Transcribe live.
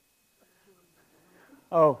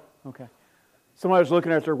Oh, okay. Somebody was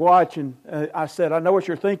looking at their watch, and I said, I know what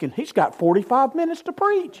you're thinking. He's got 45 minutes to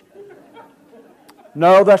preach.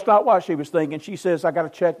 No, that's not what she was thinking. She says, I got to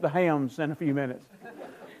check the hams in a few minutes.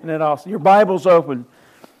 And then also, your Bible's open.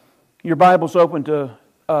 Your Bible's open to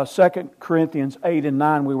 2 Corinthians 8 and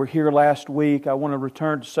 9. We were here last week. I want to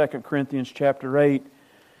return to 2 Corinthians chapter 8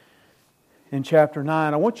 and chapter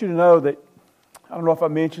 9. I want you to know that, I don't know if I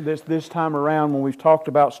mentioned this time around when we've talked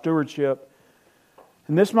about stewardship,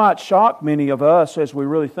 and this might shock many of us as we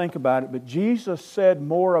really think about it, but Jesus said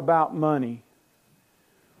more about money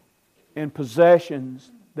and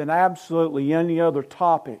possessions than absolutely any other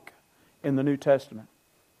topic in the New Testament.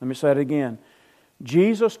 Let me say it again.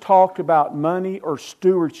 Jesus talked about money or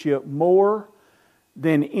stewardship more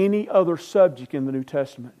than any other subject in the New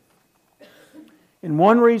Testament. And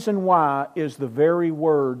one reason why is the very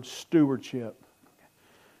word stewardship.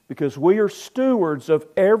 Because we are stewards of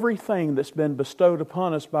everything that's been bestowed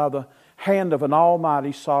upon us by the hand of an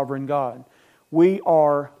almighty sovereign God. We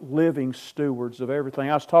are living stewards of everything.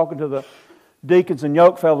 I was talking to the deacons and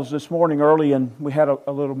yoke fellows this morning early, and we had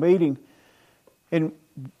a little meeting. And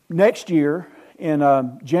next year, in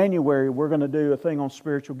January, we're going to do a thing on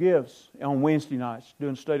spiritual gifts on Wednesday nights.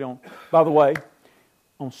 Doing a study on, by the way,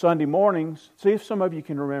 on Sunday mornings. See if some of you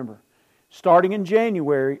can remember. Starting in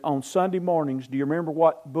January, on Sunday mornings, do you remember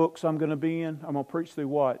what books I'm going to be in? I'm going to preach through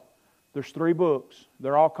what? There's 3 books.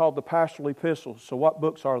 They're all called the pastoral epistles. So what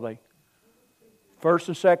books are they? 1st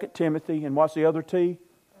and 2nd Timothy, and what's the other T?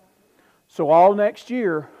 So all next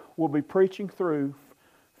year, we'll be preaching through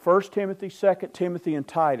 1 Timothy, 2 Timothy, and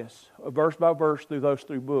Titus, verse by verse through those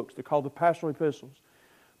 3 books. They're called the pastoral epistles.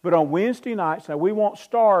 But on Wednesday nights, now we won't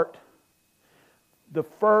start the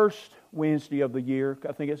first Wednesday of the year.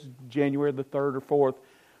 I think it's January the 3rd or 4th.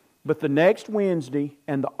 But the next Wednesday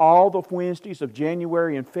and all the Wednesdays of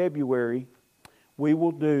January and February, we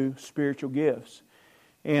will do spiritual gifts.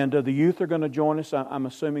 And the youth are going to join us. I'm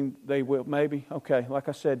assuming they will, maybe. Okay, like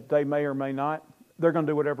I said, they may or may not. They're going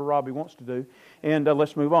to do whatever Robbie wants to do. And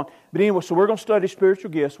let's move on. But anyway, so we're going to study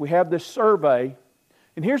spiritual gifts. We have this survey.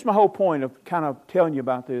 And here's my whole point of kind of telling you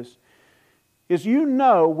about this. Is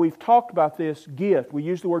we've talked about this gift. We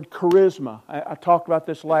use the word charisma. I talked about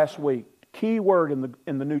this last week. Key word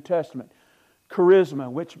in the New Testament. Charisma,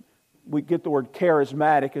 which we get the word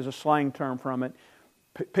charismatic as a slang term from it.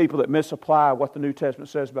 People that misapply what the New Testament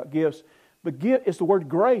says about gifts. But gift is the word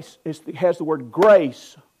grace. It has the word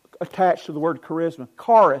grace attached to the word charisma.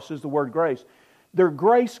 Charis is the word grace. They're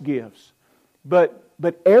grace gifts. But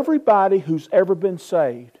everybody who's ever been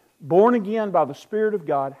saved, born again by the Spirit of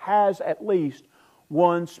God, has at least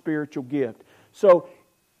one spiritual gift. So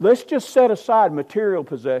let's just set aside material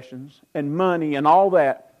possessions and money and all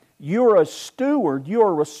that. You're a steward. You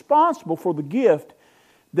are responsible for the gift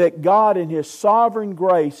that God in His sovereign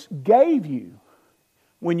grace gave you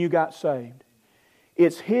when you got saved.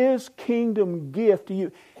 It's His kingdom gift to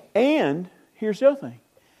you. And here's the other thing.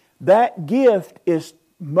 That gift is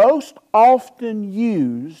most often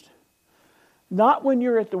used not when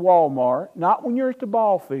you're at the Walmart, not when you're at the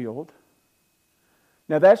ball field.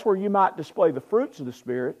 Now that's where you might display the fruits of the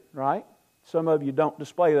Spirit, right? Some of you don't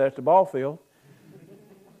display that at the ball field.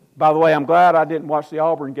 By the way, I'm glad I didn't watch the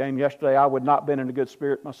Auburn game yesterday. I would not have been in a good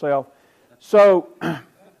spirit myself. So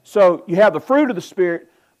you have the fruit of the Spirit,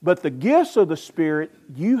 but the gifts of the Spirit,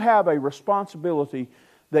 you have a responsibility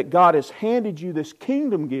that God has handed you this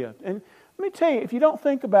kingdom gift. And let me tell you, if you don't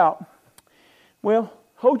think about, well,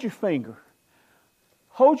 hold your finger.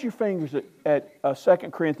 Hold your fingers at 2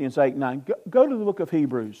 Corinthians 8, 9. Go to the book of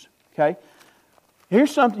Hebrews, okay?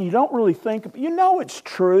 Here's something you don't really think of. You know it's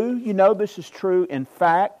true. You know this is true in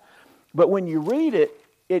fact. But when you read it,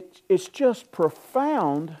 it's just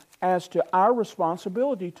profound as to our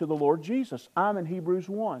responsibility to the Lord Jesus. I'm in Hebrews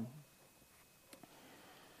 1.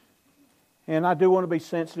 And I do want to be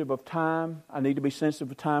sensitive of time. I need to be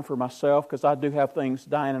sensitive of time for myself because I do have things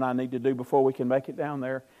Diane and I need to do before we can make it down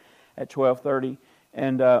there at 12:30.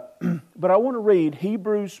 And but I want to read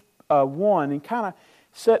Hebrews 1 and kind of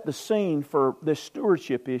set the scene for this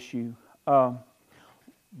stewardship issue.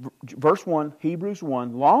 Verse 1, Hebrews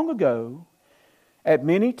 1, long ago, at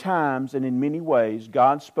many times and in many ways,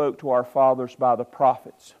 God spoke to our fathers by the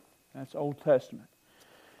prophets. That's Old Testament.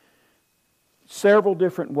 Several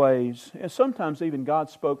different ways, and sometimes even God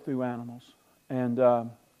spoke through animals. And there's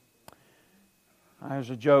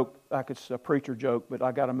a joke, it's a preacher joke, but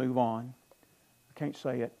I got to move on. I can't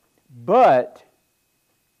say it. But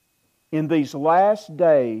in these last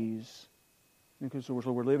days, because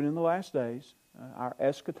we're living in the last days, our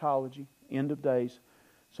eschatology, end of days.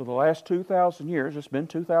 So the last 2,000 years, it's been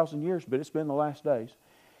 2,000 years, but it's been the last days.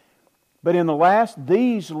 But in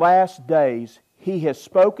these last days, He has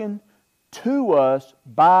spoken to us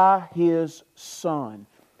by His Son.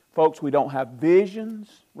 Folks, we don't have visions,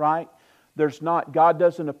 right? God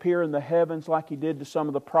doesn't appear in the heavens like He did to some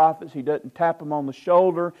of the prophets. He doesn't tap them on the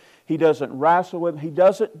shoulder. He doesn't wrestle with them. He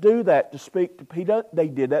doesn't do that to speak to. They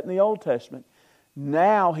did that in the Old Testament.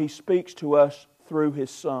 Now He speaks to us through His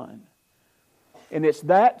Son. And it's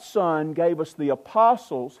that Son gave us the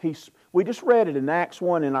apostles. We just read it in Acts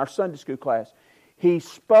 1 in our Sunday school class. He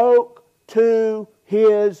spoke to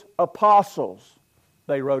His apostles.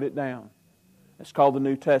 They wrote it down. It's called the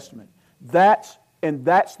New Testament. That's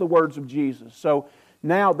the words of Jesus. So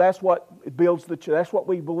now that's what builds the church. That's what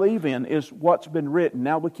we believe in, is what's been written.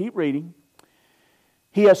 Now we keep reading.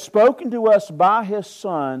 He has spoken to us by His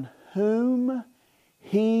Son, whom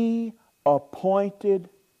He appointed,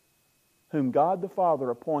 whom God the Father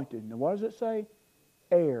appointed. Now what does it say?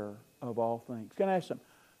 Heir of all things. Can I ask something?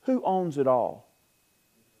 Who owns it all?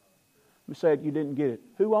 Let me say it, you didn't get it.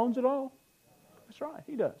 Who owns it all? That's right,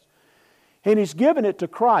 He does. And He's given it to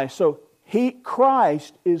Christ. So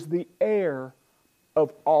Christ is the heir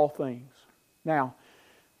of all things. Now,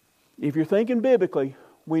 if you're thinking biblically,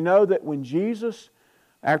 we know that when Jesus,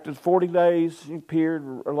 after the 40 days, He appeared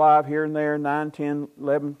alive here and there, 9, 10,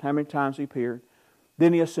 11, how many times He appeared.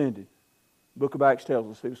 Then He ascended. The book of Acts tells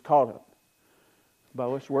us He was caught up. By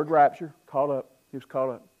the word rapture, caught up. He was caught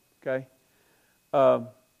up. Okay?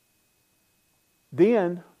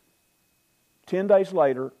 Then, 10 days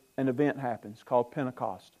later, an event happens called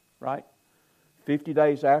Pentecost, right? 50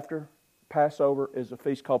 days after Passover is a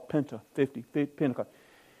feast called Pentecost.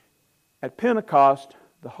 At Pentecost,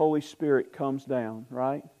 the Holy Spirit comes down,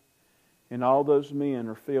 right? And all those men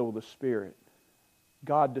are filled with the Spirit.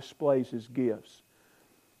 God displays His gifts.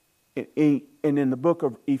 And in the book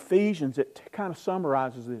of Ephesians, it kind of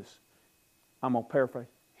summarizes this. I'm going to paraphrase.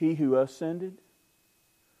 He who ascended,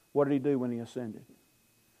 what did He do when He ascended?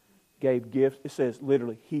 Gave gifts. It says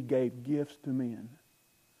literally, He gave gifts to men.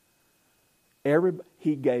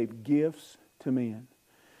 He gave gifts to men.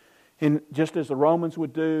 And just as the Romans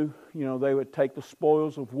would do, they would take the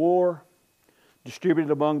spoils of war, distribute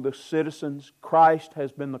it among the citizens. Christ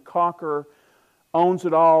has been the conqueror, owns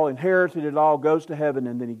it all, inherited it all, goes to heaven,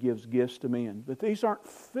 and then He gives gifts to men. But these aren't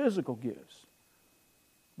physical gifts.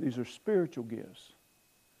 These are spiritual gifts,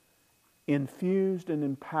 infused and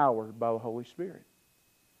empowered by the Holy Spirit.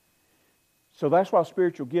 So that's why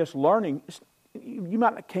spiritual gifts, learning, you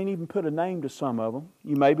can't even put a name to some of them.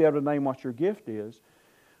 You may be able to name what your gift is.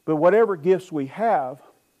 But whatever gifts we have,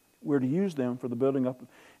 we're to use them for the building up.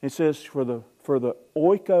 It says for the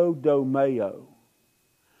oikodomeo,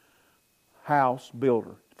 house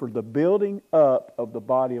builder, for the building up of the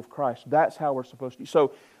body of Christ. That's how we're supposed to.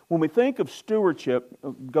 So when we think of stewardship,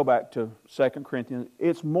 go back to 2 Corinthians,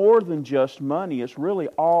 it's more than just money. It's really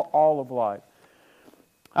all of life.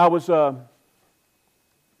 I was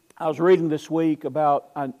reading this week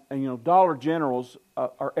about, Dollar Generals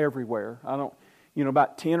are everywhere.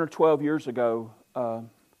 About 10 or 12 years ago,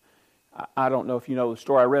 I don't know if you know the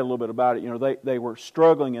story. I read a little bit about it. They were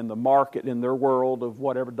struggling in the market, in their world of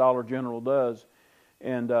whatever Dollar General does.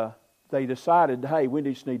 And they decided, hey, we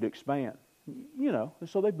just need to expand.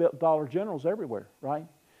 So they built Dollar Generals everywhere, right?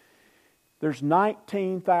 There's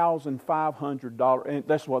 $19,500, and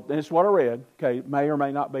that's what I read. Okay, it may or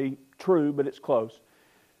may not be true, but it's close.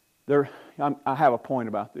 I have a point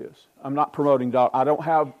about this. I'm not promoting I don't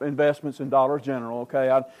have investments in Dollar General,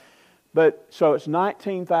 okay? So it's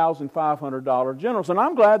 $19,500 Dollar Generals, and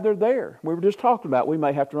I'm glad they're there. We were just talking about we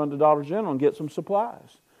may have to run to Dollar General and get some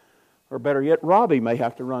supplies. Or better yet, Robbie may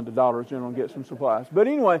have to run to Dollar General and get some supplies. But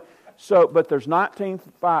anyway, but there's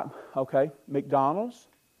 19,500, okay, McDonald's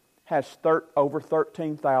has over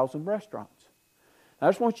 13,000 restaurants. I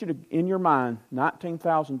just want you to, in your mind,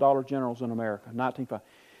 19,000 Dollar Generals in America, 19,500.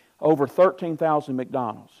 Over 13,000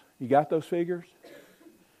 McDonald's. You got those figures?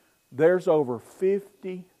 There's over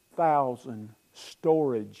 50,000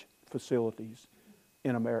 storage facilities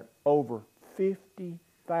in America. Over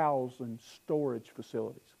 50,000 storage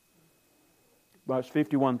facilities. Well, it's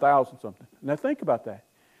 51,000 something. Now think about that.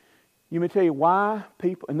 You may tell you why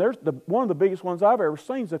people, and there's one of the biggest ones I've ever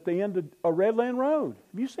seen is at the end of a Redland Road.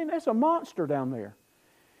 Have you seen that? That's a monster down there.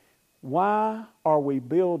 Why are we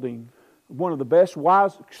building one of the best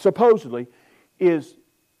wise, supposedly, is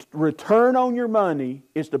return on your money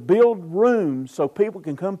is to build rooms so people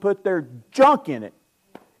can come put their junk in it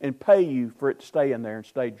and pay you for it to stay in there and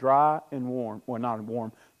stay dry and warm. Well, not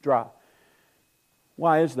warm, dry.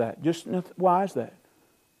 Why is that? Why is that?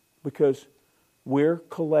 Because we're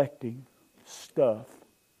collecting stuff.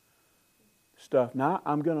 Now,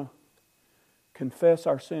 I'm going to confess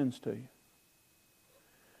our sins to you.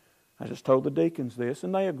 I just told the deacons this,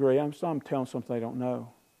 and they agree. I'm telling something they don't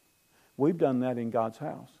know. We've done that in God's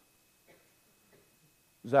house.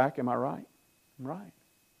 Zach, am I right? I'm right.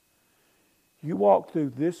 You walk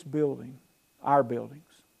through this building, our buildings.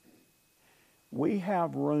 We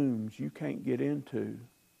have rooms you can't get into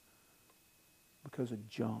because of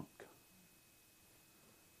junk.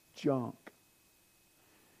 Junk.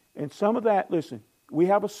 And some of that, listen, we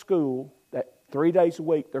have a school that 3 days a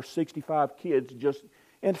week, there's 65 kids just,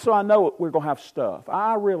 and so I know we're going to have stuff.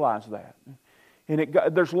 I realize that. And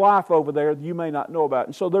there's life over there that you may not know about.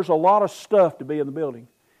 And so there's a lot of stuff to be in the building.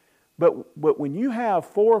 But when you have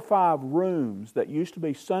 4 or 5 rooms that used to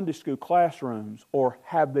be Sunday school classrooms or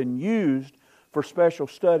have been used for special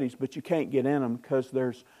studies, but you can't get in them because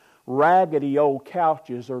there's raggedy old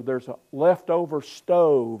couches or there's a leftover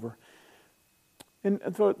stove. And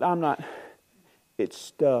so it's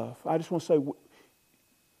stuff. I just want to say,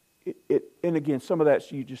 and again, some of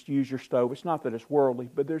that's you just use your stove. It's not that it's worldly,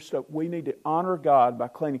 but there's stuff. We need to honor God by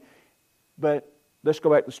cleaning. But let's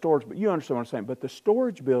go back to storage. But you understand what I'm saying. But the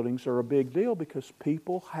storage buildings are a big deal because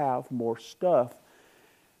people have more stuff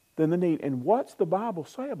than they need. And what's the Bible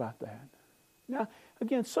say about that? Now,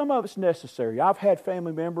 again, some of it's necessary. I've had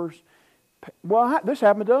family members. Well, this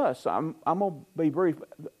happened to us. I'm going to be brief.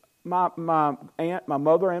 My aunt, my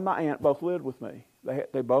mother and my aunt both lived with me.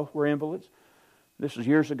 They both were invalids. This was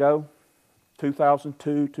years ago,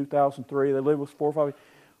 2002, 2003. They lived with us 4 or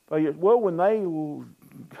 5 years. Well, when they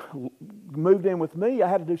moved in with me, I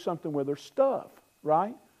had to do something with their stuff,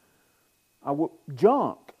 right?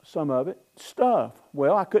 Junk, some of it, stuff.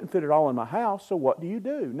 Well, I couldn't fit it all in my house, so what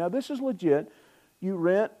do? Now, this is legit. You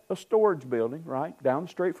rent a storage building, right, down the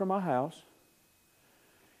street from my house.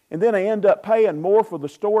 And then I end up paying more for the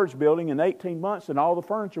storage building in 18 months than all the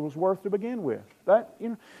furniture was worth to begin with.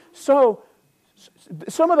 So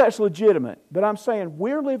some of that's legitimate, but I'm saying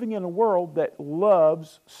we're living in a world that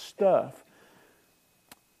loves stuff.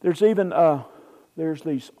 There's even there's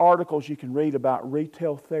these articles you can read about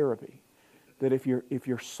retail therapy. That if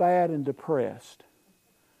you're sad and depressed,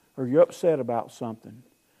 or you're upset about something,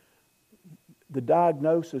 the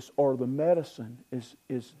diagnosis or the medicine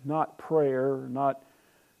is not prayer, not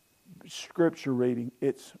scripture reading.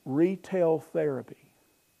 It's retail therapy.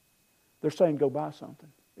 They're saying go buy something.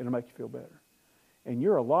 It'll make you feel better. And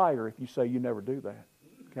you're a liar if you say you never do that.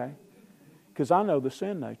 Okay? Because I know the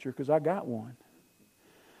sin nature because I got one.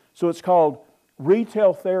 So it's called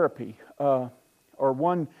retail therapy. Or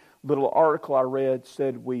one little article I read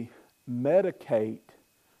said we medicate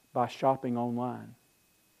by shopping online.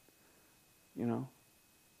 You know,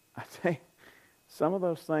 I tell you, some of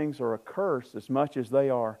those things are a curse as much as they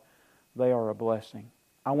are a blessing.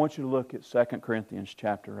 I want you to look at 2 Corinthians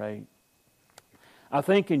chapter 8. I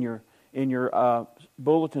think in your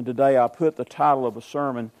bulletin today I put the title of a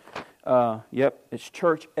sermon. It's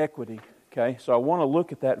Church Equity. Okay, so I want to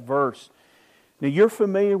look at that verse. Now you're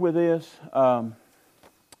familiar with this.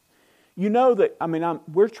 You know that,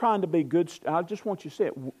 we're trying to be good. I just want you to see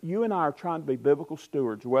it. You and I are trying to be biblical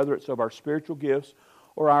stewards, whether it's of our spiritual gifts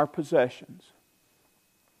or our possessions.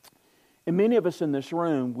 And many of us in this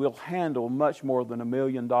room will handle much more than $1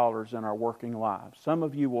 million in our working lives. Some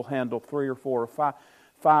of you will handle $3 or $4 or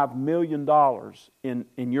 $5 million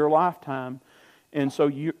in your lifetime. And so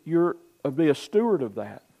you're be a steward of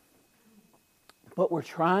that. But we're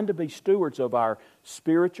trying to be stewards of our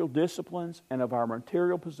spiritual disciplines and of our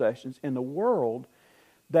material possessions in a world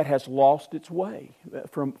that has lost its way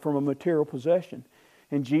from a material possession.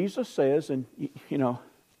 And Jesus says in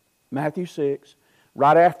Matthew 6,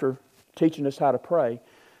 right after teaching us how to pray,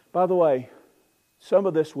 by the way, some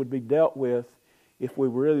of this would be dealt with if we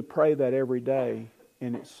really pray that every day.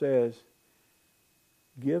 And it says,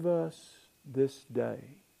 give us this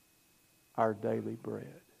day our daily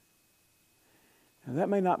bread. And that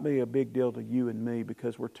may not be a big deal to you and me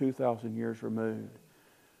because we're 2,000 years removed.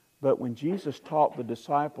 But when Jesus taught the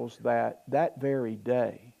disciples that very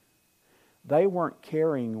day, they weren't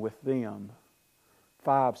carrying with them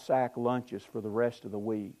 5 sack lunches for the rest of the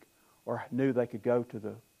week or knew they could go to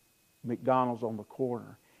the McDonald's on the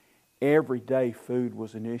corner. Every day food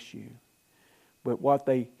was an issue. But what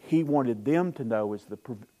he wanted them to know is that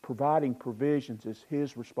providing provisions is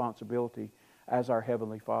His responsibility as our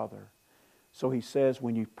Heavenly Father. So He says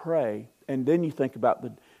when you pray, and then you think about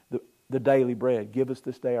the daily bread. Give us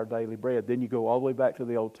this day our daily bread. Then you go all the way back to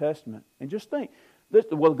the Old Testament and just think.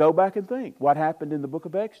 Well, go back and think. What happened in the book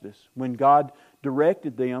of Exodus when God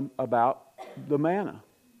directed them about the manna?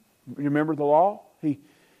 You remember the law? He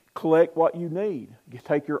collect what you need. You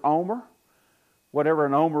take your omer, whatever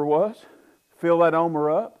an omer was, fill that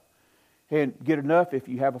omer up, And get enough. If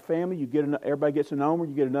you have a family, you get enough. Everybody gets an omer,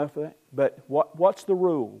 you get enough of that. But what's the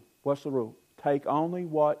rule? What's the rule? Take only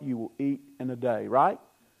what you will eat in a day, right?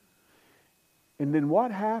 And then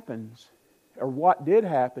what happens, or what did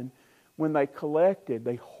happen, when they collected,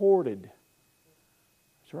 they hoarded.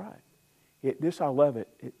 That's right. I love it.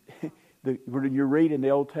 When you read in the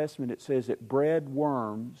Old Testament, it says it bred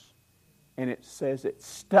worms, and it says it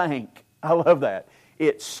stank. I love that.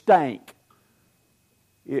 It stank.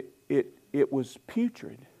 It was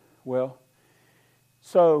putrid. Well,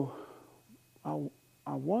 so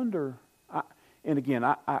I wonder, and again,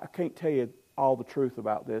 I can't tell you all the truth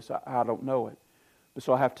about this. I don't know it. But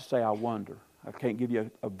so I have to say I wonder. I can't give you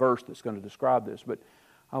a verse that's going to describe this, but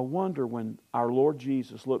I wonder when our Lord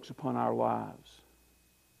Jesus looks upon our lives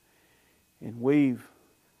and we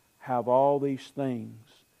have all these things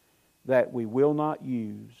that we will not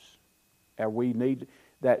use, or we need,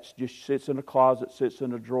 that just sits in a closet, sits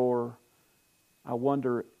in a drawer. I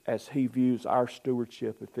wonder, as He views our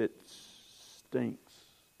stewardship, if it stinks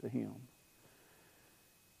to Him.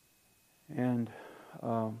 And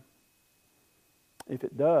if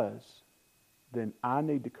it does, then I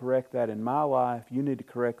need to correct that in my life. You need to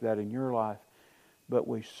correct that in your life. But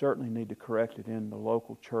we certainly need to correct it in the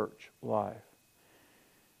local church life.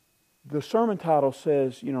 The sermon title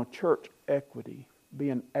says, church equity,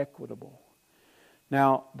 being equitable.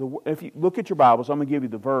 Now, if you look at your Bibles, I'm going to give you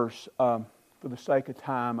the verse for the sake of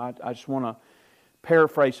time. I just want to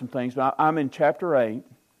paraphrase some things. But I'm in chapter 8,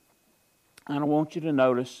 and I want you to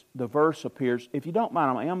notice the verse appears. If you don't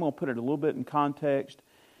mind, I'm going to put it a little bit in context.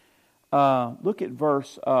 Look at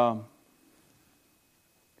verse...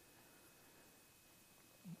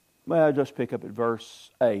 I'll just pick up at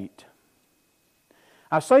verse 8.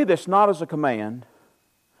 I say this not as a command.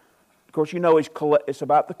 Of course, it's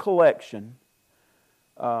about the collection.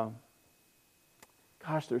 Gosh,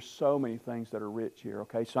 there's so many things that are rich here.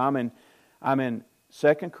 Okay, so I'm in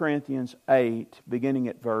 2 Corinthians 8, beginning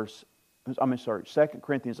at verse. 2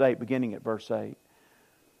 Corinthians 8, beginning at verse 8.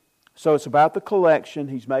 So it's about the collection.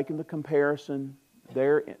 He's making the comparison.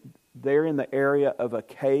 They're in the area of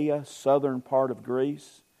Achaia, southern part of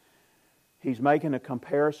Greece. He's making a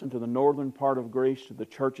comparison to the northern part of Greece, to the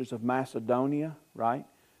churches of Macedonia, right?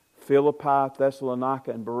 Philippi, Thessalonica,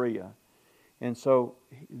 and Berea. And so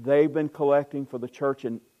they've been collecting for the church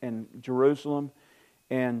in Jerusalem.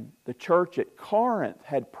 And the church at Corinth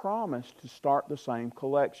had promised to start the same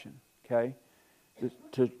collection, okay?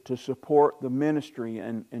 To support the ministry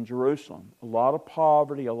in Jerusalem. A lot of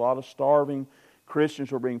poverty, a lot of starving.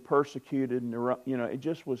 Christians were being persecuted. And it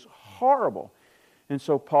just was horrible. And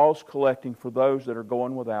so Paul's collecting for those that are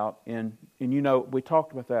going without. And we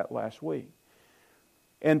talked about that last week.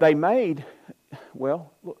 And they made,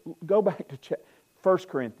 go back to 1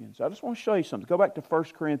 Corinthians. I just want to show you something. Go back to 1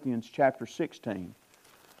 Corinthians chapter 16. I'm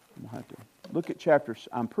going to have to look at chapters.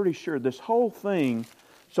 I'm pretty sure this whole thing,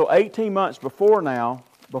 so 18 months before 2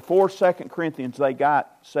 Corinthians, they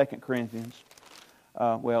got 2 Corinthians.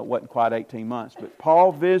 It wasn't quite 18 months, but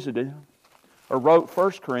Paul wrote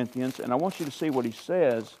 1 Corinthians, and I want you to see what he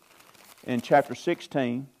says in chapter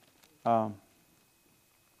 16.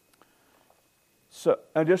 So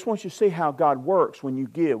I just want you to see how God works when you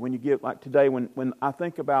give. When you give, like today, when I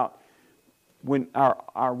think about when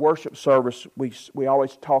our worship service, we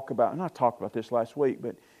always talk about, and I talked about this last week,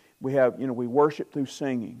 but we have, we worship through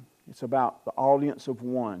singing. It's about the audience of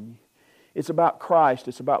one. It's about Christ.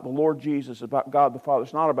 It's about the Lord Jesus. It's about God the Father.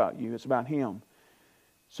 It's not about you. It's about Him.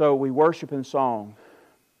 So we worship in song.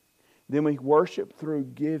 Then we worship through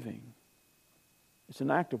giving. It's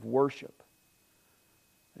an act of worship.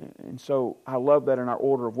 And so I love that in our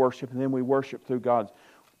order of worship. And then we worship through God's.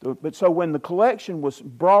 But so when the collection was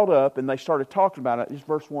brought up and they started talking about it, it's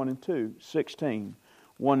verse 1 and 2, 16,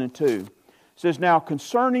 1 and 2. It says, now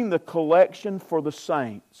concerning the collection for the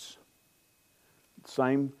saints,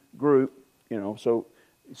 same group, so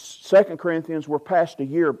 2 Corinthians were passed a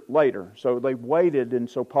year later. So they waited, and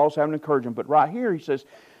so Paul's having to encourage them. But right here he says,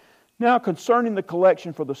 now concerning the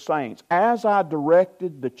collection for the saints, as I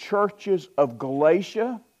directed the churches of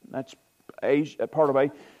Galatia, that's Asia, part of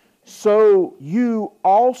Asia, so you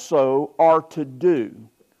also are to do.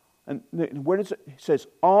 And where does it? It says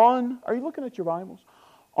on, are you looking at your Bibles?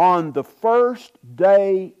 On the first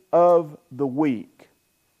day of the week,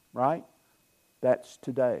 right? That's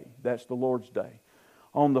today. That's the Lord's day.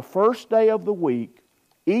 On the first day of the week,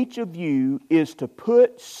 each of you is to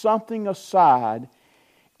put something aside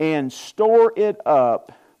and store it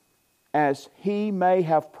up as he may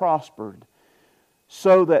have prospered,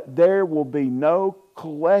 so that there will be no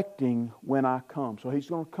collecting when I come. So he's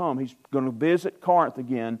going to come. He's going to visit Corinth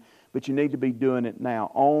again, but you need to be doing it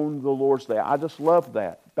now on the Lord's Day. I just love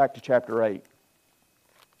that. Back to chapter 8.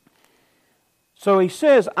 So he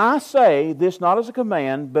says, I say this not as a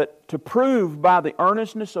command, but to prove by the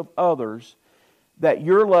earnestness of others that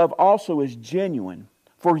your love also is genuine.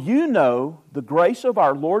 For you know the grace of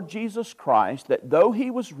our Lord Jesus Christ, that though He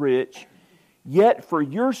was rich, yet for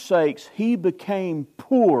your sakes He became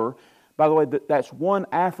poor. By the way, that's one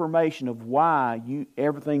affirmation of why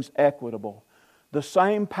everything's equitable. The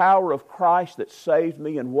same power of Christ that saved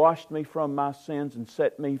me and washed me from my sins and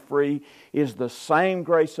set me free is the same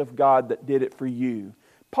grace of God that did it for you.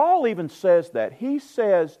 Paul even says that. He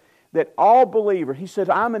says that all believers, he says,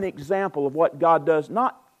 I'm an example of what God does,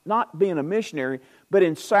 not being a missionary, but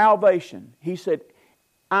in salvation. He said,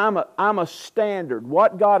 I'm a standard.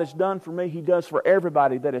 What God has done for me, He does for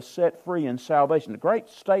everybody that is set free in salvation. A great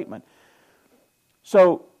statement.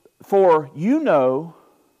 So, for you know,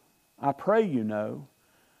 I pray you know,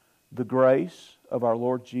 the grace of our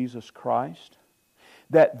Lord Jesus Christ,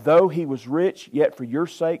 that though He was rich, yet for your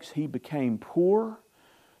sakes He became poor,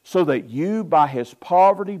 so that you by His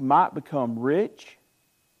poverty might become rich.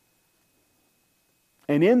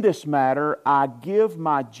 And in this matter I give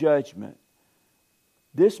my judgment.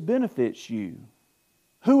 This benefits you,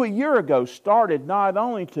 who a year ago started not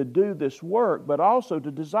only to do this work, but also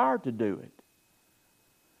to desire to do it.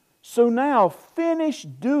 So now finish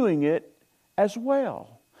doing it as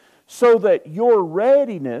well, so that your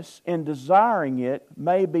readiness in desiring it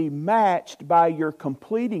may be matched by your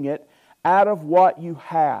completing it out of what you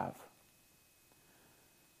have.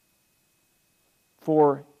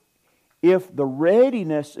 For if the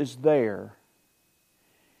readiness is there,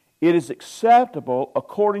 it is acceptable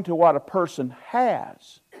according to what a person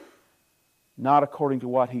has, not according to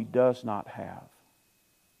what he does not have.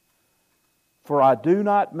 For I do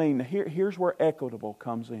not mean, here's where equitable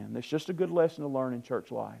comes in. It's just a good lesson to learn in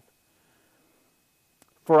church life.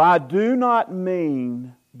 For I do not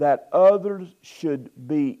mean that others should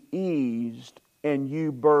be eased and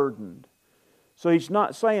you burdened. So he's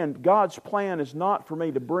not saying God's plan is not for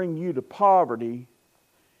me to bring you to poverty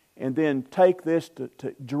and then take this to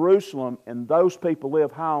Jerusalem and those people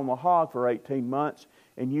live high on the hog for 18 months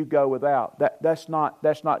and you go without. That's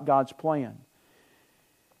not God's plan.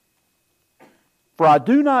 For I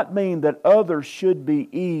do not mean that others should be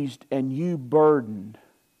eased and you burdened,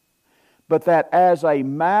 but that as a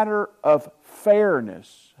matter of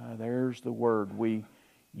fairness, there's the word we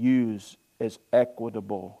use as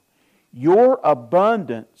equitable, your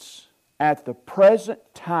abundance at the present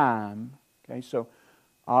time, okay, so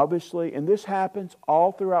obviously, and this happens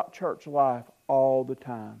all throughout church life all the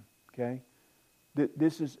time, okay?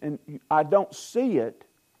 This is, and I don't see it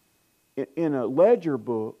in a ledger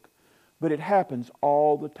book, but it happens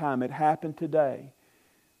all the time. It happened today.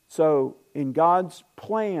 So in God's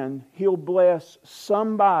plan, He'll bless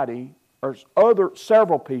somebody or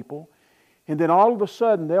several people, and then all of a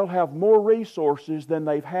sudden they'll have more resources than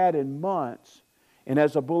they've had in months. And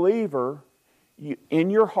as a believer,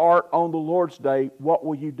 in your heart on the Lord's Day, what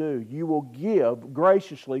will you do? You will give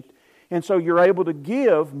graciously. And so you're able to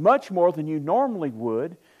give much more than you normally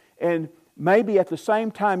would. And maybe at the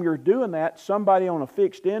same time you're doing that, somebody on a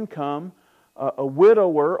fixed income, a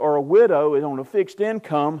widower or a widow on a fixed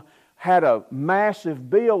income had a massive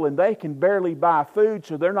bill and they can barely buy food,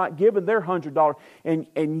 so they're not giving their $100.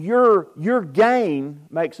 And your gain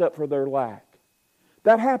makes up for their lack.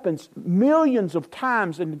 That happens millions of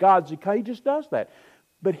times in God's economy. He just does that.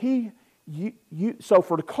 But so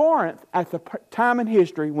for the Corinth, at the time in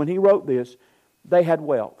history when he wrote this, they had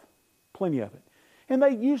wealth, plenty of it. And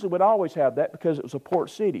they usually would always have that because it was a port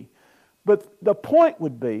city. But the point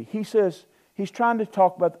would be, he says, he's trying to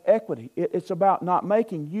talk about equity. It's about not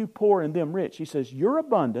making you poor and them rich. He says, your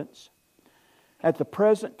abundance at the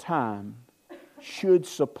present time should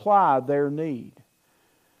supply their need,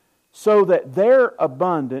 so that their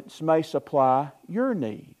abundance may supply your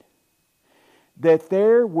need, that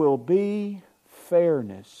there will be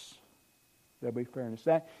fairness. There'll be fairness.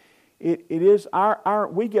 It is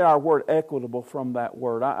we get our word equitable from that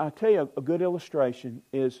word. I tell you, a good illustration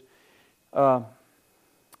is, it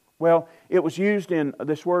was used in,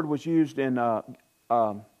 this word was used in, there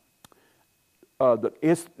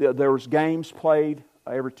was games played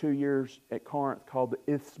every 2 years at Corinth called the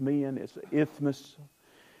Isthmian. It's the Isthmus.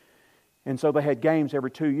 And so they had games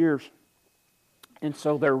every 2 years. And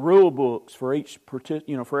so there are rule books for each,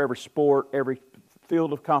 for every sport, every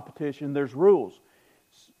field of competition. There's rules.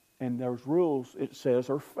 And those rules, it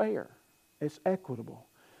says, are fair. It's equitable.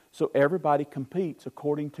 So everybody competes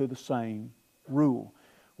according to the same rule.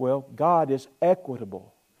 Well, God is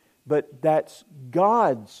equitable. But that's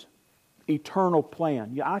God's eternal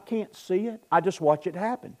plan. I can't see it. I just watch it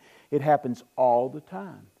happen. It happens all the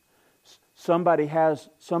time. Somebody has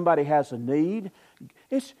a need.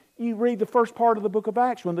 You read the first part of the book of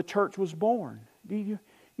Acts when the church was born. You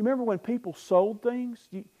remember when people sold things?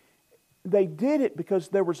 They did it because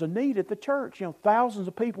there was a need at the church. Thousands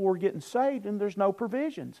of people were getting saved and there's no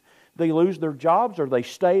provisions. They lose their jobs, or they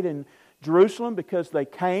stayed in Jerusalem because they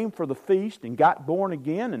came for the feast and got born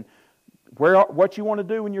again. And what you want to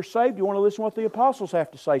do when you're saved, you want to listen to what the apostles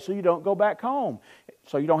have to say so you don't go back home,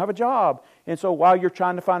 so you don't have a job. And so while you're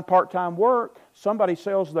trying to find part-time work, somebody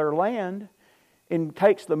sells their land and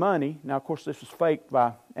takes the money. Now, of course, this was faked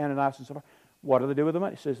by Ananias and Sapphira. What do they do with the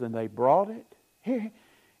money? It says, then they brought it here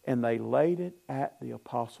and they laid it at the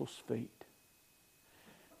apostles' feet.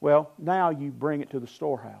 Well, now you bring it to the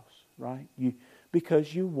storehouse, right?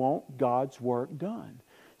 Because you want God's work done.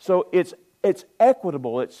 So it's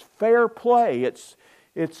equitable. It's fair play. It's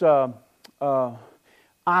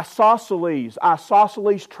isosceles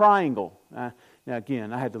triangle. Now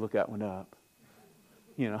again, I had to look that one up.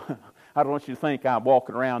 I don't want you to think I'm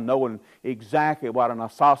walking around knowing exactly what an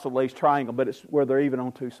isosceles triangle, but it's where they're even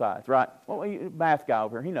on two sides, right? Well, math guy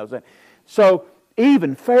over here, he knows that. So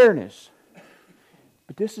even, fairness.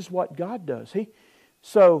 But this is what God does.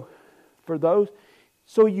 So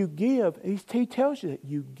you give. He tells you that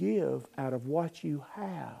you give out of what you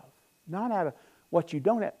have, not out of what you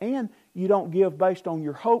don't have. And you don't give based on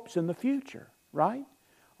your hopes in the future, right?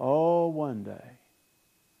 Oh, one day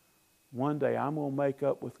I'm going to make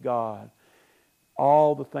up with God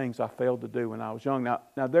all the things I failed to do when I was young. Now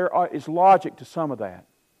there is logic to some of that,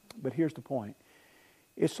 but here's the point.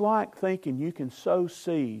 It's like thinking you can sow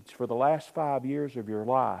seeds for the last 5 years of your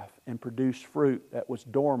life and produce fruit that was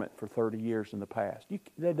dormant for 30 years in the past.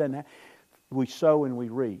 That doesn't happen. We sow and we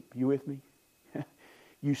reap. You with me?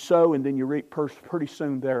 You sow and then you reap pretty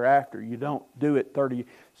soon thereafter. You don't do it 30 years.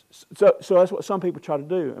 So that's what some people try to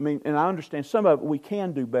do. And I understand some of it we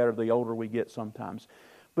can do better the older we get sometimes.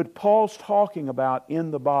 But Paul's talking about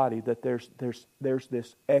in the body that there's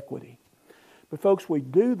this equity. But folks, we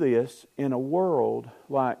do this in a world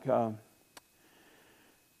like, I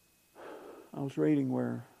was reading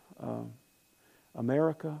where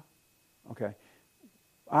America,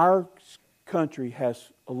 our country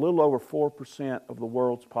has a little over 4% of the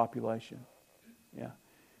world's population. Yeah.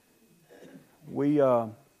 We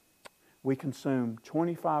consume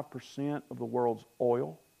 25% of the world's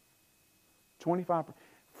oil.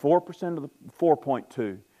 4% of the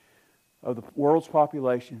 4.2 of the world's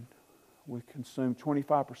population. We consume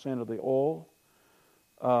 25% of the oil.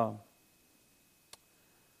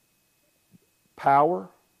 Power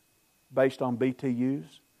based on BTUs.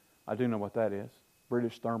 I do know what that is.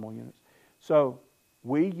 British thermal units. So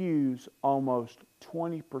we use almost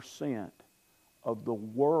 20% of the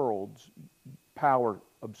world's power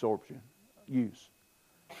absorption use,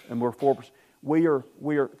 and we're 4%. We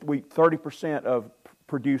 30% of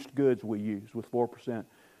produced goods we use with 4%.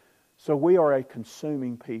 So we are a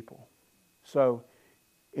consuming people. So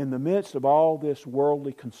in the midst of all this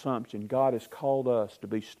worldly consumption, God has called us to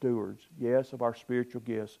be stewards, yes, of our spiritual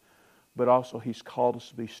gifts, but also He's called us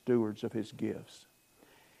to be stewards of His gifts.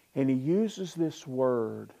 And He uses this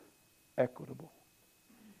word, equitable.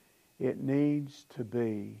 It needs to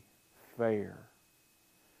be fair.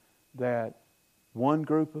 That one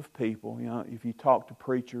group of people, if you talk to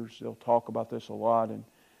preachers, they'll talk about this a lot. And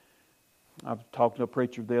I've talked to a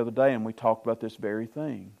preacher the other day and we talked about this very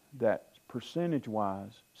thing. That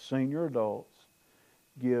percentage-wise, senior adults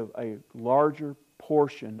give a larger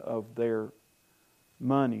portion of their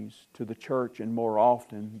monies to the church and more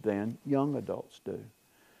often than young adults do.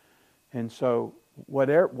 And so,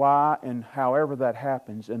 why and however that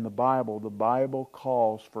happens in the Bible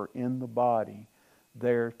calls for in the body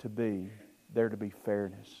there to be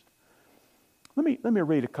fairness. Let me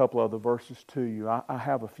read a couple other verses to you. I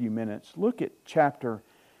have a few minutes. Let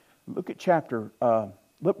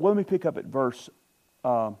me pick up at verse.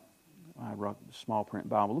 I wrote the small print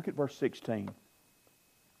Bible. Look at verse 16.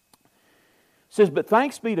 It says, "But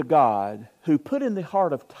thanks be to God who put in the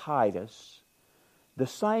heart of Titus the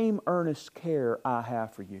same earnest care I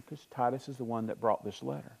have for you." Because Titus is the one that brought this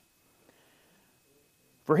letter.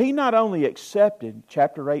 "For he not only accepted,"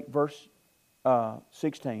 chapter 8, verse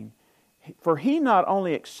 16, "for he not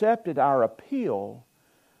only accepted our appeal,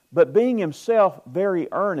 but being himself very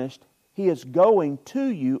earnest, he is going to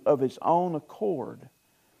you of his own accord."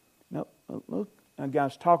 Now, look,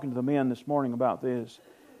 guys, talking to the men this morning about this.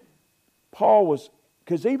 Paul was,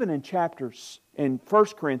 because even in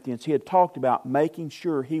 1 Corinthians, he had talked about making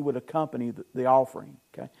sure he would accompany the offering.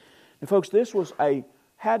 Okay, and folks, this was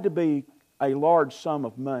had to be a large sum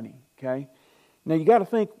of money. Okay? Now you got to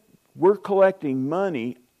think, we're collecting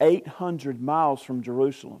money 800 miles from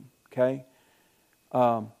Jerusalem. Okay?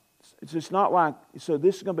 It's just not like, so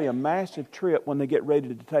this is going to be a massive trip when they get ready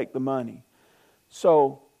to take the money.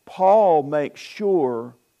 So Paul makes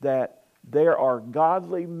sure that there are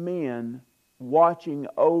godly men watching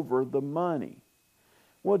over the money.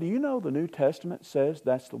 Well, do you know the New Testament says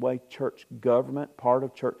that's the way church government, part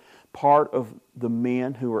of the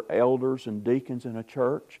men who are elders and deacons in a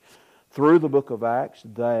church, through the book of Acts,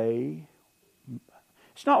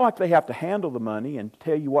 it's not like they have to handle the money and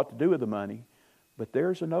tell you what to do with the money, but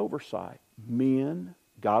there's an oversight. Men,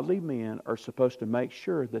 godly men, are supposed to make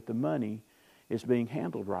sure that the money is being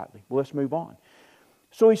handled rightly. Well, let's move on.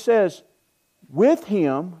 So he says, with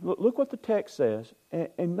him, look what the text says,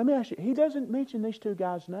 and let me ask you, he doesn't mention these two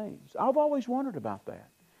guys' names. I've always wondered about that.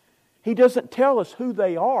 He doesn't tell us who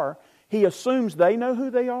they are. He assumes they know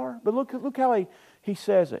who they are. But look how he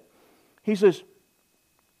says it. He says,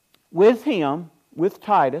 with him, with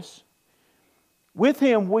Titus, with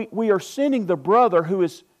him we are sending the brother who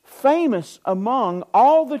is famous among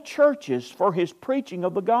all the churches for his preaching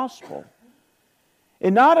of the gospel.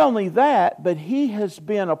 And not only that, but he has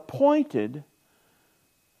been appointed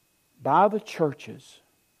by the churches.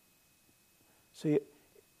 See,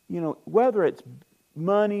 whether it's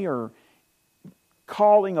money or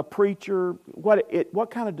calling a preacher,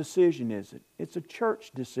 what kind of decision is it? It's a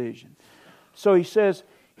church decision. So he says,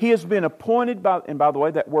 he has been appointed by, and by the way,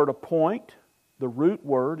 that word appoint, the root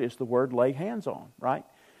word is the word lay hands on, right?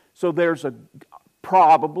 So there's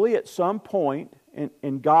probably at some point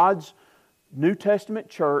in God's New Testament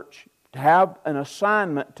church to have an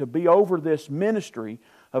assignment to be over this ministry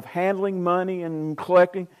of handling money and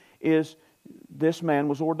collecting, is this man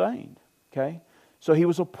was ordained. Okay? So he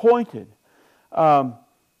was appointed.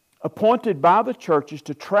 Appointed by the churches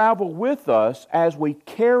to travel with us as we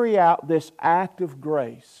carry out this act of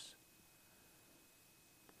grace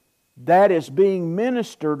that is being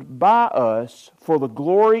ministered by us for the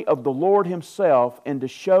glory of the Lord Himself and to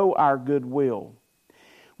show our goodwill.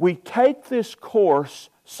 We take this course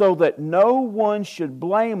so that no one should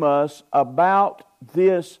blame us about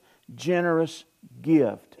this generous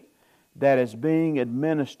gift that is being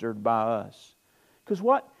administered by us.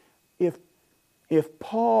 Because if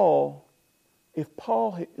Paul,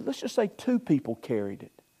 let's just say two people carried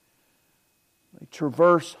it. They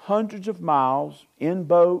traverse hundreds of miles in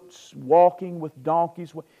boats, walking with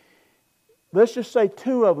donkeys. Let's just say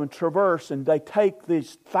two of them traverse and they take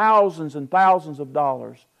these thousands and thousands of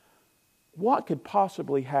dollars. What could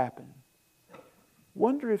possibly happen?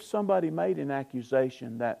 Wonder if somebody made an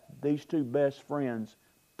accusation that these two best friends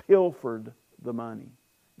pilfered the money.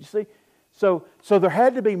 You see? So there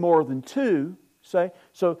had to be more than two.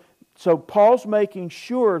 So Paul's making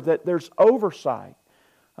sure that there's oversight.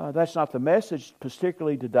 That's not the message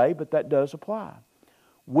particularly today, but that does apply.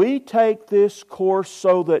 We take this course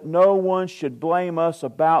so that no one should blame us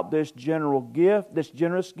about this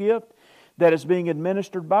generous gift that is being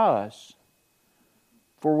administered by us.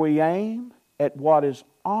 For we aim at what is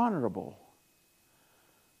honorable.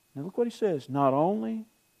 Now look what he says. Not only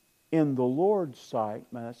in the Lord's sight,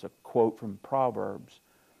 man, that's a quote from Proverbs,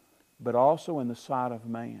 but also in the sight of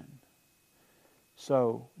man.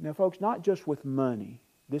 So, now folks, not just with money.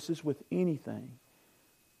 This is with anything.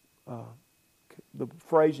 The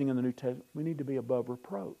phrasing in the New Testament, we need to be above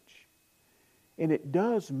reproach. And it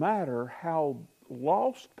does matter how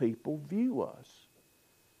lost people view us.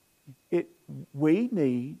 We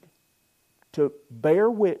need to bear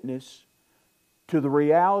witness to the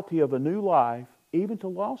reality of a new life, even to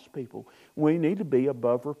lost people. We need to be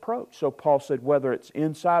above reproach. So Paul said, whether it's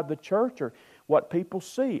inside the church or what people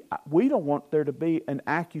see, we don't want there to be an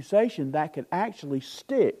accusation that could actually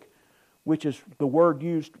stick, which is the word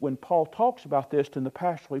used when Paul talks about this in the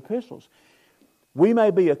pastoral epistles. We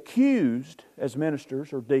may be accused as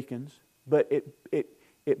ministers or deacons, but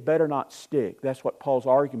it better not stick. That's what Paul's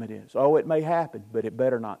argument is. Oh, it may happen, but it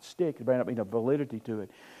better not stick. There better not be no validity to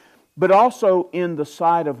it. But also in the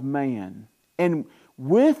sight of man. And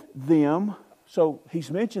with them, so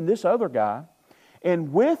he's mentioned this other guy,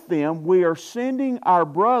 and with them we are sending our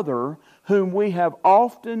brother whom we have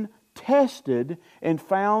often tested and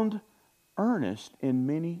found earnest in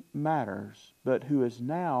many matters, but who is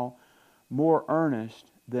now more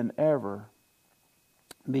earnest than ever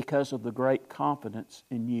because of the great confidence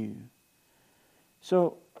in you.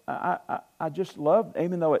 So I just love,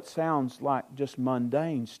 even though it sounds like just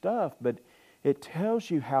mundane stuff, but it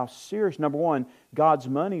tells you how serious, number one, God's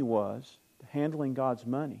money was, handling God's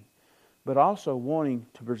money, but also wanting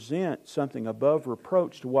to present something above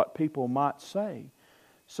reproach to what people might say.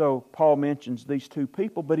 So Paul mentions these two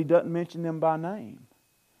people, but he doesn't mention them by name.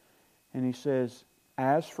 And he says,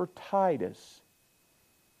 as for Titus,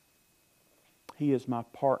 he is my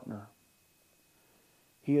partner.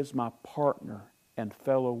 He is my partner and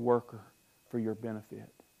fellow worker for your benefit.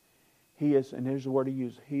 He is, and here's the word he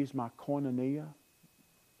used, he's my koinonia,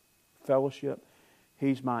 fellowship.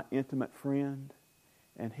 He's my intimate friend,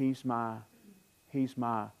 and he's my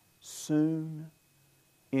soon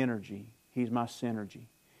energy. He's my synergy.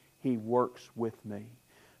 He works with me.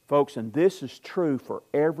 Folks, and this is true for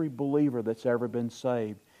every believer that's ever been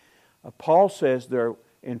saved. Paul says there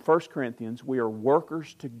in 1 Corinthians, we are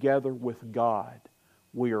workers together with God.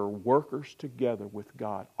 We are workers together with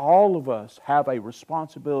God. All of us have a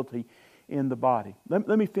responsibility in the body. Let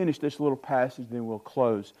me finish this little passage, then we'll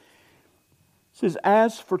close. It says,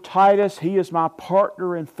 as for Titus, he is my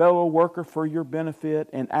partner and fellow worker for your benefit.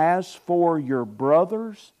 And as for your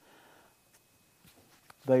brothers,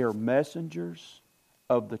 they are messengers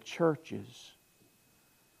of the churches,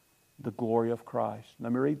 the glory of Christ.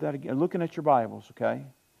 Let me read that again. Looking at your Bibles, okay?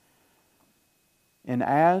 And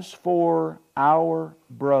as for our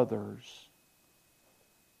brothers,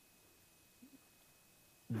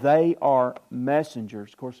 they are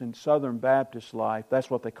messengers. Of course, in Southern Baptist life,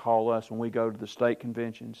 that's what they call us when we go to the state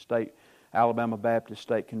convention, Alabama Baptist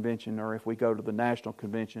State Convention, or if we go to the national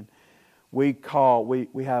convention, we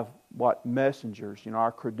have what messengers,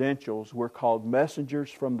 our credentials, we're called messengers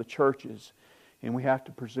from the churches. And we have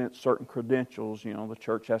to present certain credentials. The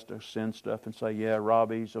church has to send stuff and say, yeah,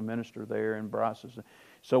 Robbie's a minister there and Bryce is.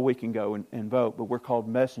 So we can go and vote. But we're called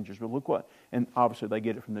messengers. But look what, and obviously they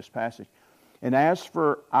get it from this passage. And as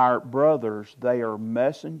for our brothers, they are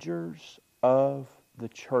messengers of the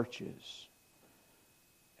churches.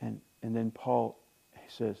 And then Paul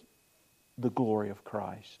says, the glory of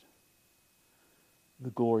Christ. The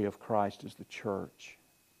glory of Christ is the church.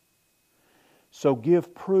 So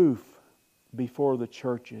give proof before the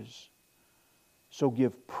churches. So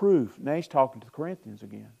give proof. Now he's talking to the Corinthians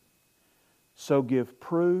again. So give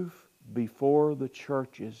proof before the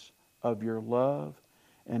churches of your love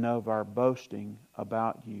and of our boasting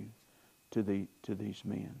about you to these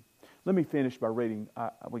men. Let me finish by reading.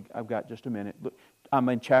 I've got just a minute. Look, I'm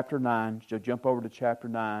in chapter 9. So jump over to chapter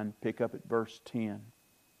 9. Pick up at verse 10.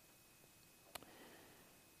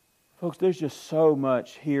 Folks, there's just so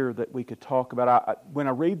much here that we could talk about. When I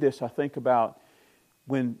read this, I think about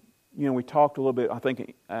when, we talked a little bit, I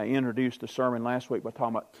think I introduced the sermon last week by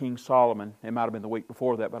talking about King Solomon. It might have been the week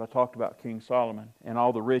before that, but I talked about King Solomon and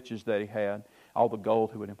all the riches that he had, all the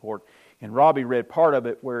gold he would import. And Robbie read part of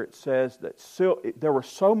it where it says that there was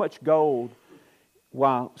so much gold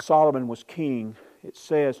while Solomon was king. It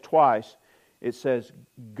says twice, it says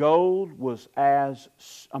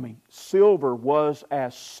silver was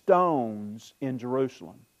as stones in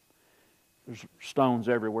Jerusalem. There's stones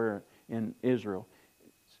everywhere in Israel.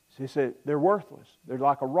 He said they're worthless. They're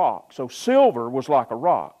like a rock. So silver was like a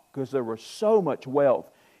rock because there was so much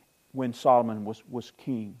wealth when Solomon was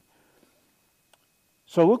king.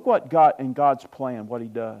 So look what God, in God's plan, what He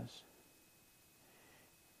does.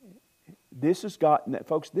 This is God,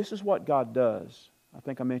 folks, this is what God does. I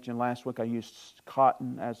think I mentioned last week I used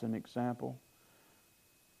cotton as an example.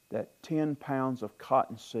 That 10 pounds of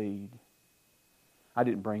cotton seed, I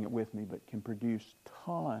didn't bring it with me, but can produce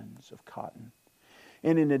tons of cotton.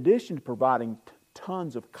 And in addition to providing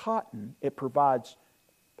tons of cotton, it provides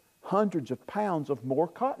hundreds of pounds of more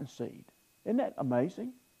cotton seed. Isn't that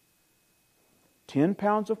amazing? 10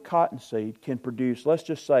 pounds of cotton seed can produce, let's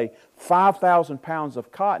just say, 5,000 pounds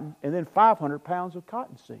of cotton and then 500 pounds of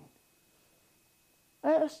cotton seed.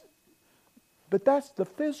 But that's the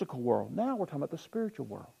physical world. Now we're talking about the spiritual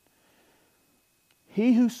world.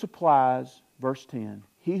 He who supplies, verse 10,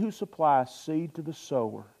 he who supplies seed to the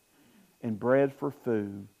sower and bread for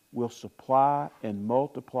food will supply and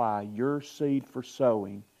multiply your seed for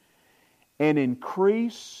sowing and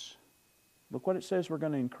increase. Look what it says we're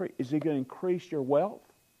going to increase. Is He going to increase your wealth?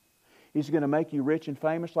 Is He going to make you rich and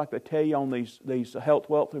famous like they tell you on these health,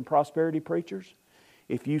 wealth, and prosperity preachers?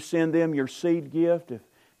 If you send them your seed gift, if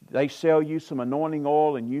they sell you some anointing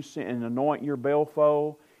oil and you anoint your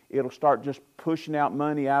billfold, it'll start just pushing out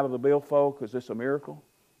money out of the billfold because it's a miracle.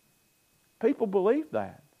 People believe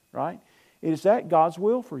that, right? Is that God's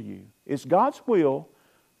will for you? It's God's will.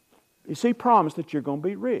 Is He promised that you're going to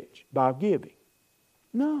be rich by giving?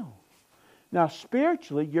 No. Now,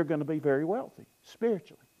 spiritually, you're going to be very wealthy.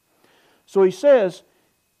 Spiritually. So He says,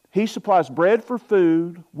 He supplies bread for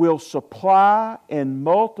food, will supply and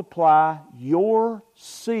multiply your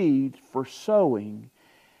seed for sowing,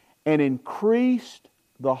 and increase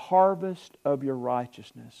the harvest of your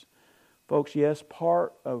righteousness. Folks, yes,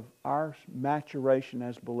 part of our maturation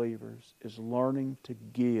as believers is learning to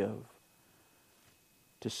give,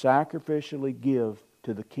 to sacrificially give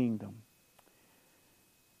to the kingdom.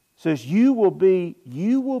 It says, you will be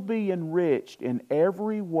enriched in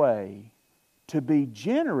every way, to be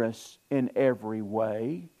generous in every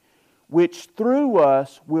way, which through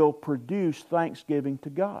us will produce thanksgiving to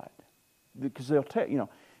God. Because they'll tell,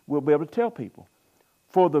 we'll be able to tell people,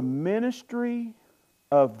 for the ministry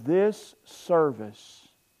of this service,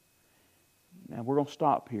 now we're going to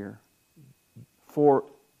stop here. For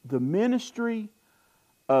the ministry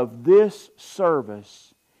of this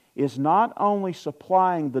service is not only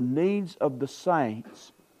supplying the needs of the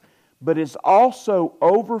saints, but is also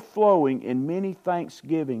overflowing in many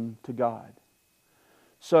thanksgiving to God.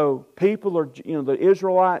 So people are, the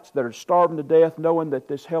Israelites that are starving to death, knowing that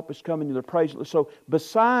this help is coming, they're praising. So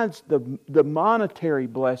besides the monetary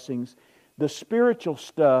blessings, the spiritual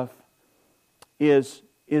stuff is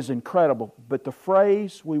incredible. But the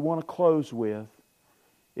phrase we want to close with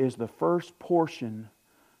is the first portion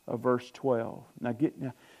of verse 12. Now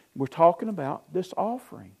we're talking about this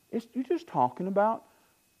offering. You're just talking about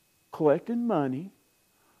collecting money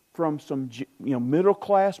from some middle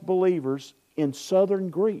class believers in southern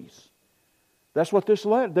Greece. That's what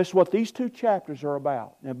that's what these two chapters are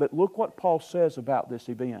about. Now, but look what Paul says about this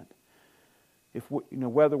event. If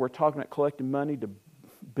whether we're talking about collecting money to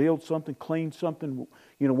build something, clean something,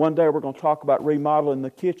 one day we're going to talk about remodeling the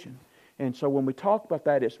kitchen. And so when we talk about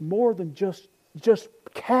that, it's more than just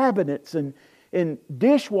cabinets and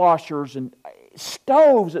dishwashers and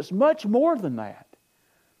stoves. It's much more than that.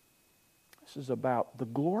 This is about the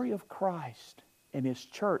glory of Christ and His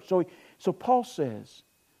church. So Paul says,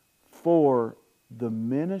 for the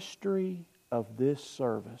ministry of this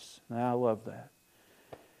service. Now I love that.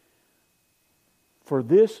 For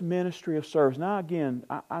this ministry of service. Now again,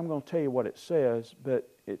 I'm going to tell you what it says, but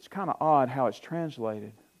it's kind of odd how it's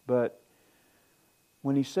translated. But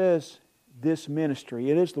when he says this ministry,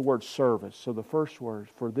 it is the word service. So the first word,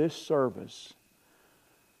 for this service.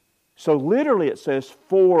 So literally it says,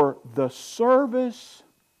 for the service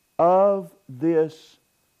of this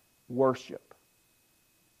worship.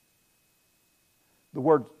 The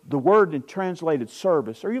word in translated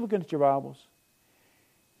service, are you looking at your Bibles?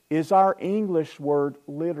 Is our English word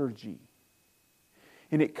liturgy.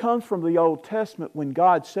 And it comes from the Old Testament when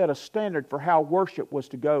God set a standard for how worship was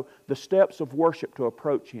to go, the steps of worship to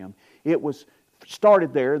approach Him. It was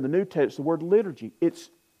started there in the New Testament, the word liturgy. It's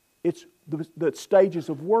the stages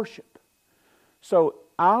of worship. So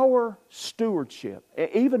our stewardship,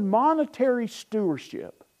 even monetary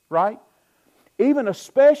stewardship, right? Even a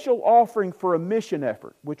special offering for a mission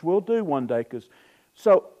effort, which we'll do one day.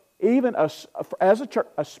 Even as a church,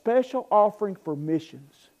 a special offering for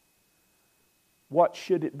missions, what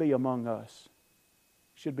should it be among us?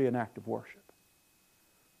 It should be an act of worship.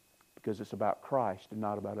 Because it's about Christ and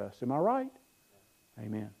not about us. Am I right?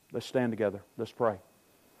 Amen. Let's stand together. Let's pray.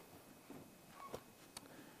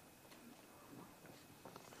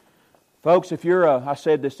 Folks, if you're I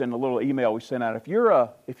said this in a little email we sent out. If you're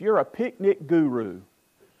a picnic guru,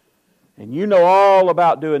 and you know all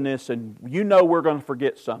about doing this, and you know we're going to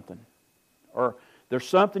forget something, or there's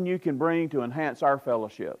something you can bring to enhance our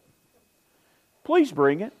fellowship, please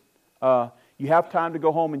bring it. You have time to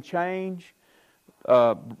go home and change.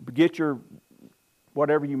 Get your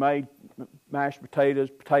whatever you made, mashed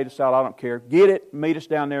potatoes, potato salad, I don't care. Get it, meet us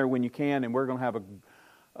down there when you can, and we're going to have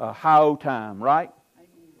a high time, right?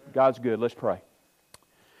 God's good. Let's pray.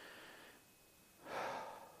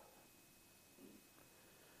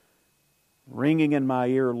 Ringing in my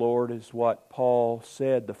ear, Lord, is what Paul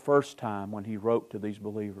said the first time when he wrote to these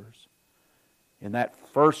believers. In that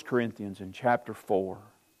 1 Corinthians in chapter 4.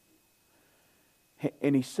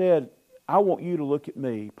 And he said, I want you to look at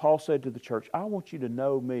me. Paul said to the church, I want you to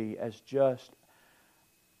know me as just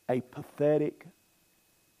a pathetic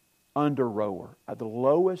under-rower, the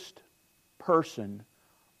lowest person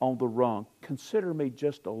on the rung. Consider me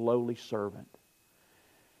just a lowly servant.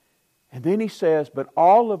 And then he says, but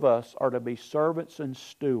all of us are to be servants and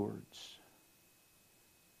stewards.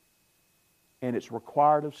 And it's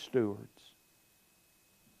required of stewards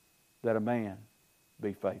that a man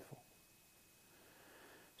be faithful.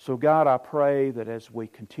 So God, I pray that as we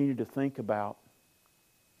continue to think about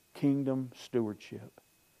kingdom stewardship,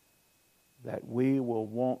 that we will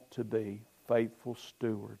want to be faithful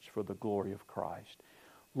stewards for the glory of Christ.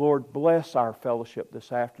 Lord, bless our fellowship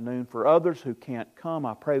this afternoon. For others who can't come,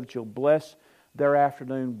 I pray that You'll bless their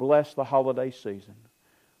afternoon, bless the holiday season.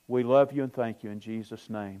 We love You and thank You in Jesus'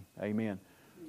 name. Amen.